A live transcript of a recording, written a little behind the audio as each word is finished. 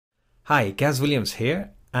Hi, Gaz Williams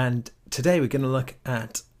here, and today we're going to look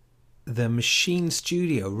at the Maschine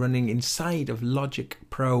Studio running inside of Logic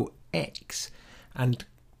Pro X and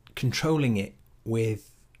controlling it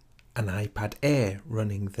with an iPad Air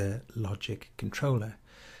running the Logic controller.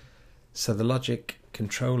 So the Logic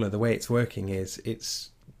controller, the way it's working is it's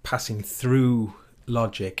passing through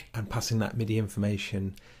Logic and passing that MIDI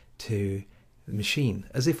information to the machine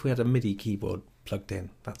as if we had a MIDI keyboard plugged in,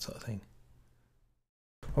 that sort of thing.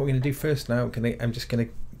 What we're going to do first now, I'm just going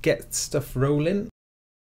to get stuff rolling.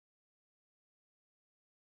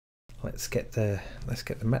 Let's get the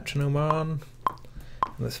metronome on.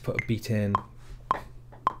 Let's put a beat in.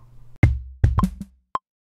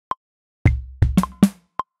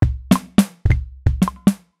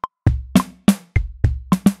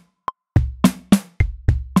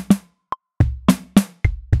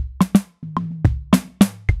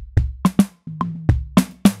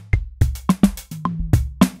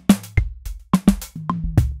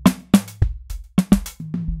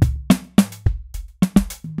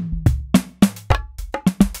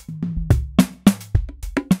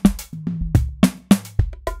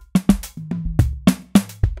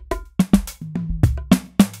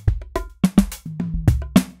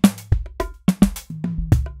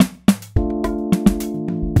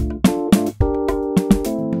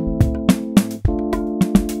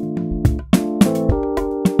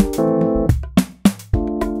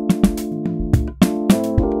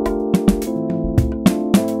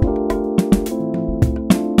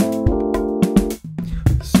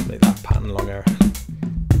 Longer,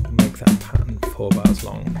 make that pattern 4 bars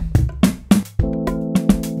long.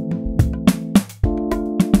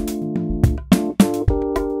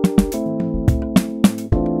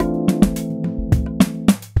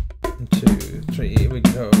 One, 2, 3, here we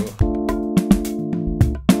go.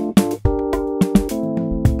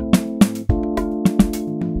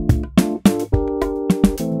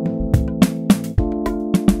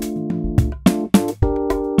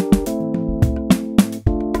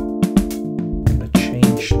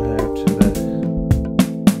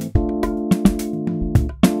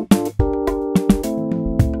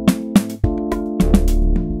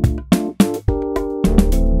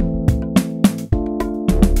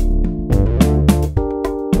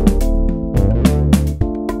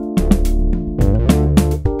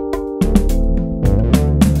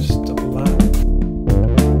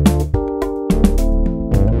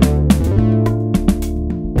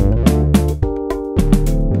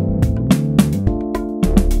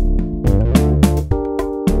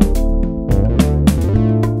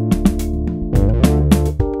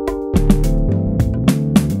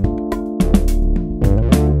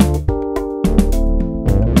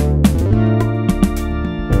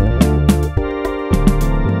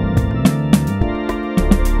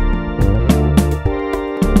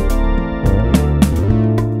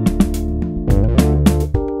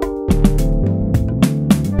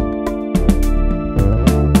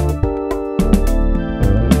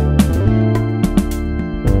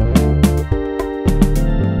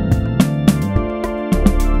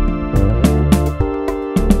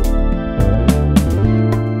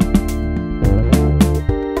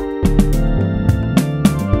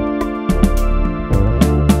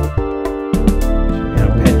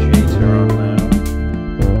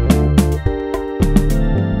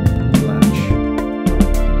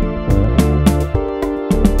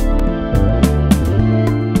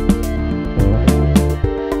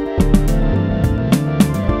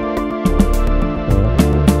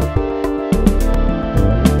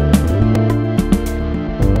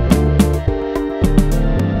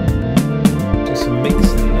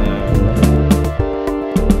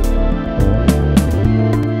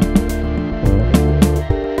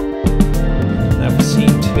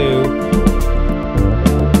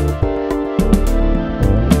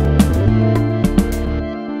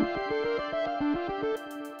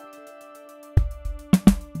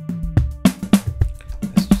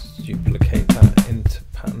 Duplicate that into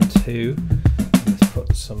pattern 2. Let's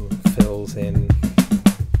put some fills in.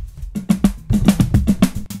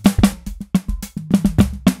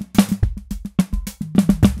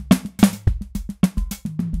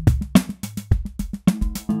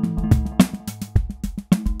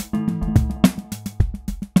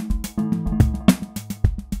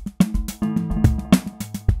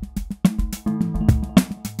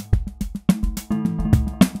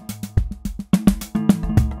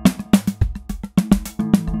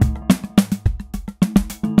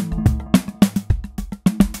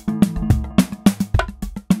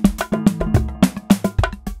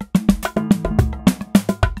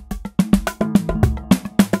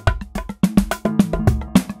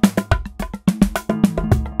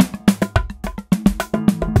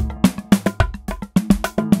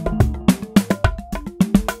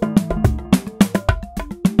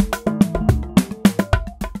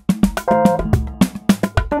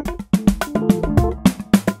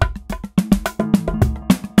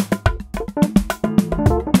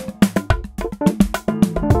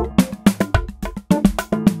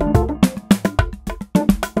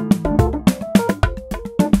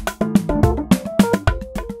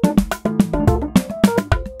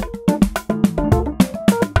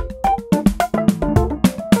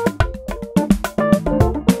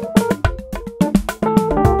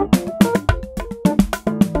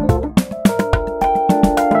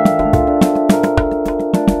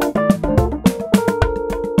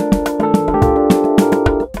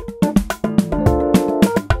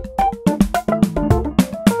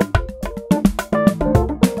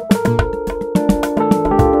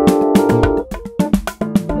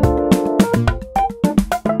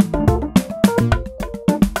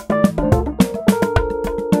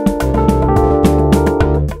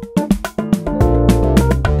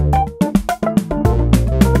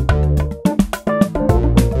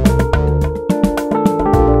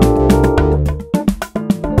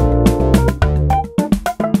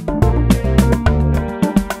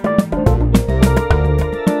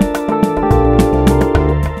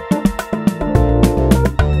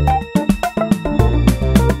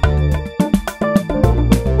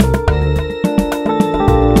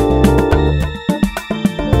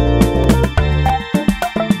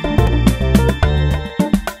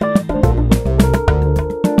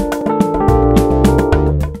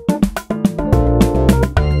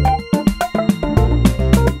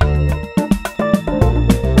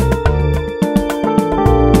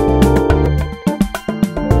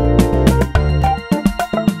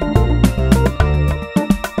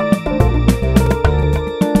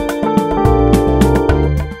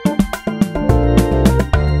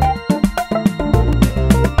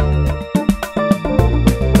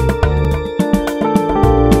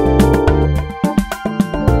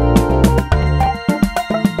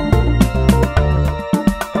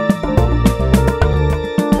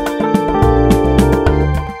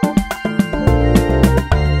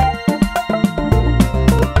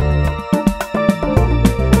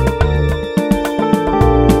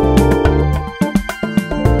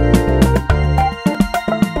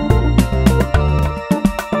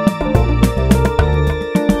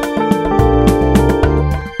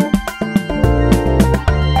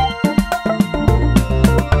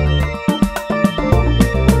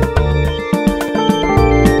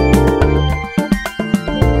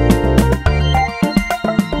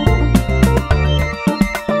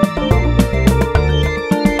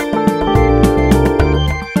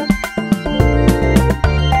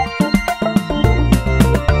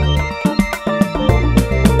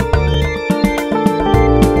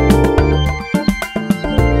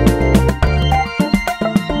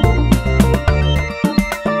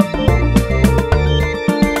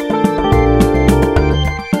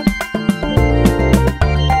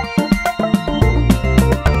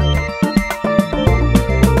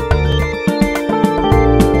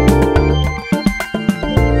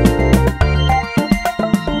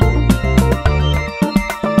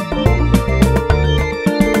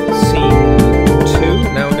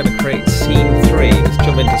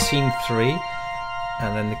 scene 3,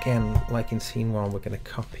 and then again, like in scene 1, we're going to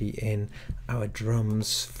copy in our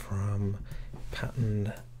drums from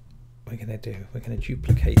pattern. We're going to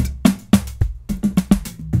duplicate.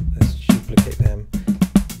 Let's duplicate them.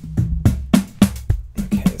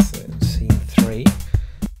 Okay, so in scene 3.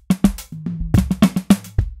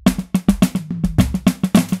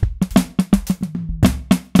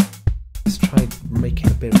 Let's try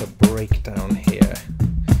making a bit of a breakdown here.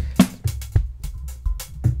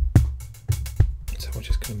 So we're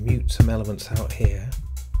just going to mute some elements out here.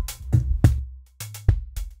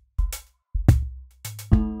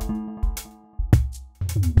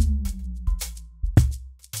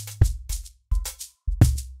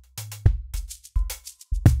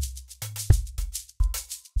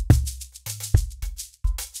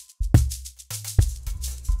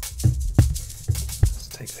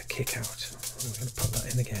 Take the kick out. We're going to put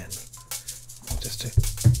that in again. Just to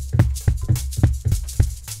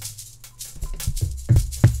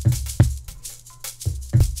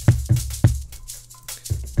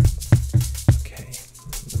okay.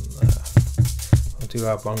 We'll do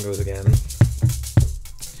our bongos again.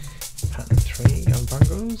 Pattern 3 on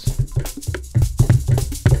bongos.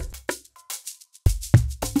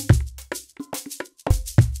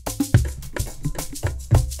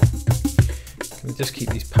 Just keep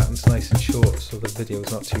these patterns nice and short so the video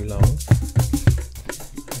is not too long.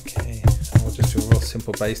 Okay, and we'll just do a real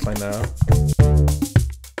simple bass line now.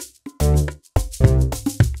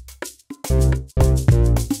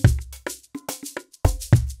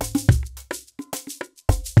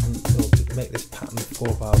 And we'll make this pattern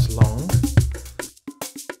 4 bars long.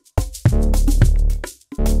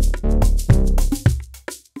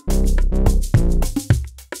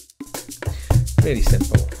 Really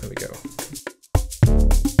simple, there we go.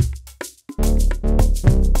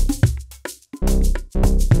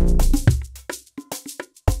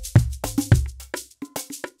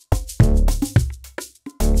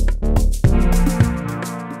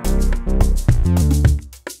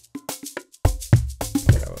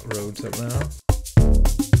 Rhodes up now.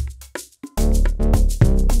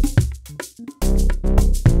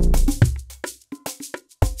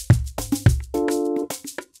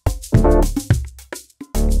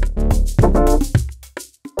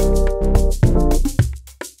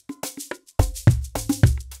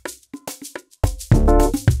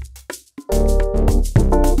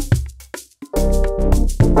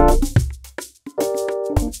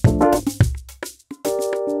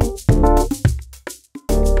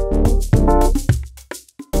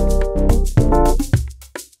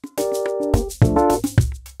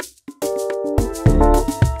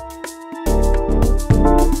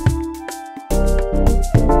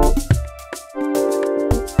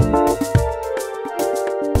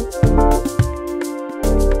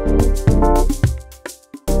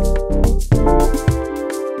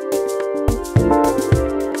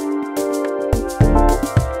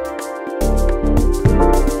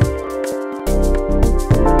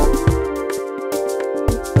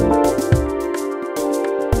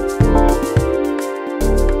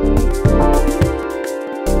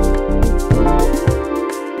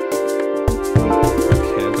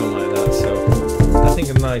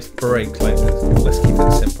 Nice break like this. Let's keep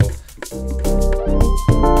it simple.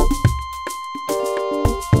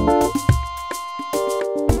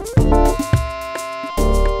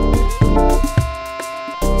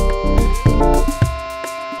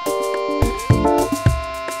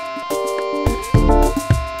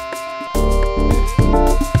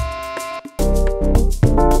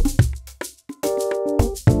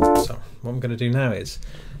 So what I'm going to do now is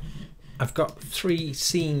I've got 3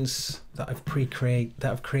 scenes that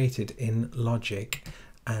I've created in Logic,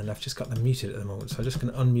 and I've just got them muted at the moment, so I'm just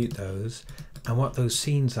going to unmute those. And what those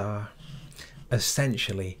scenes are,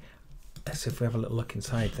 essentially, as if we have a little look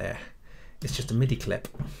inside there, it's just a MIDI clip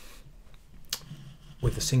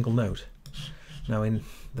with a single note. Now in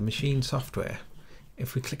the Maschine software,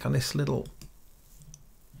 if we click on this little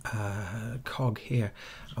cog here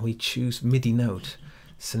and we choose MIDI note,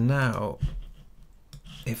 so now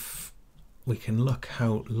if we can look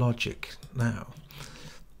how Logic now,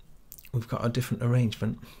 we've got a different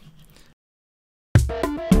arrangement. So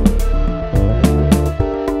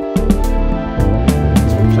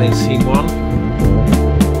we're playing scene 1,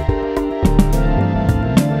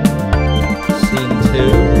 scene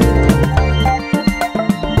 2,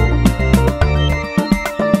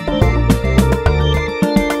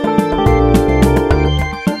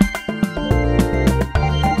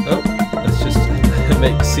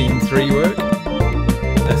 make scene 3 work.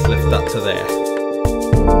 Let's lift that to there.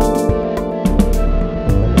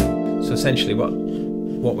 So essentially what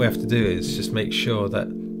we have to do is just make sure that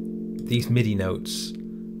these MIDI notes,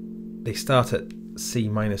 they start at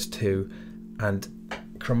C-2 and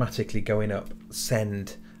chromatically going up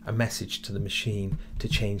send a message to the machine to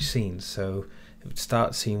change scenes. So it would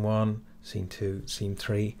start scene 1, scene 2, scene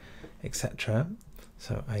 3, etc.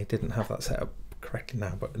 So I didn't have that set up correctly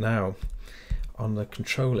now, but now on the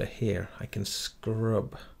controller here I can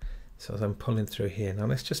scrub. So as I'm pulling through here, now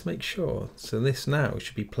let's just make sure. So this now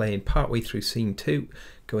should be playing partway through scene 2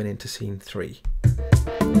 going into scene 3.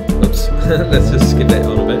 Oops, let's just skip it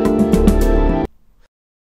on a bit.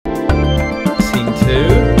 Scene 2,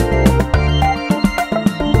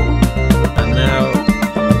 and now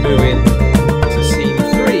moving to scene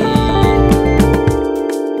 3,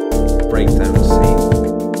 breakdown scene.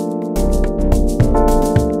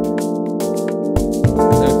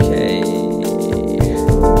 Okay,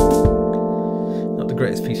 not the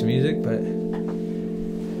greatest piece of music, but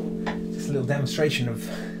just a little demonstration of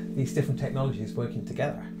these different technologies working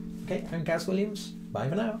together. Okay, I'm Gaz Williams. Bye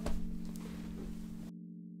for now.